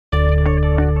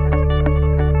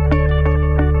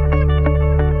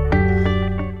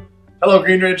Hello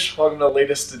Greenridge, welcome to the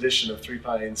latest edition of Three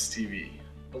Pines TV.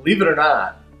 Believe it or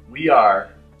not, we are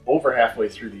over halfway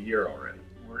through the year already.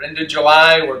 We're into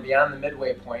July, we're beyond the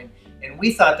midway point, and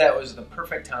we thought that was the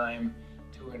perfect time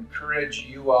to encourage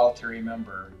you all to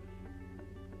remember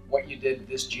what you did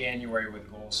this January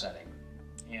with goal setting.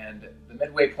 And the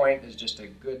midway point is just a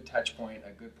good touch point,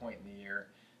 a good point in the year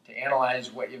to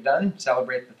analyze what you've done,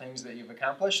 celebrate the things that you've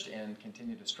accomplished, and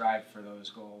continue to strive for those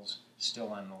goals still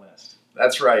on the list.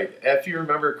 That's right. If you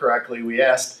remember correctly, we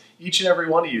asked each and every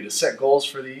one of you to set goals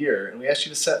for the year, and we asked you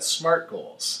to set SMART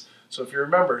goals. So if you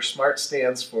remember, SMART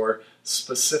stands for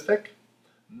specific,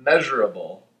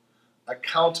 measurable,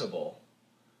 accountable,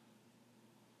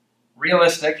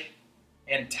 realistic,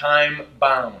 and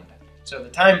time-bound. So the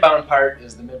time-bound part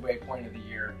is the midway point of the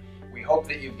year. We hope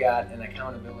that you've got an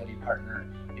accountability partner.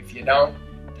 If you don't,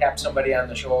 tap somebody on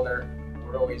the shoulder.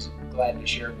 We're always glad to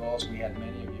share goals. We had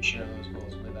many of you share those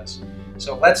goals with us.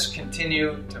 So let's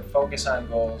continue to focus on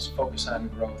goals, focus on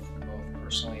growth, both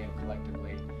personally and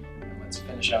collectively, and let's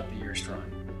finish out the year strong.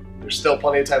 There's still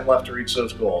plenty of time left to reach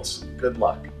those goals. Good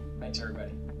luck. Thanks, everybody.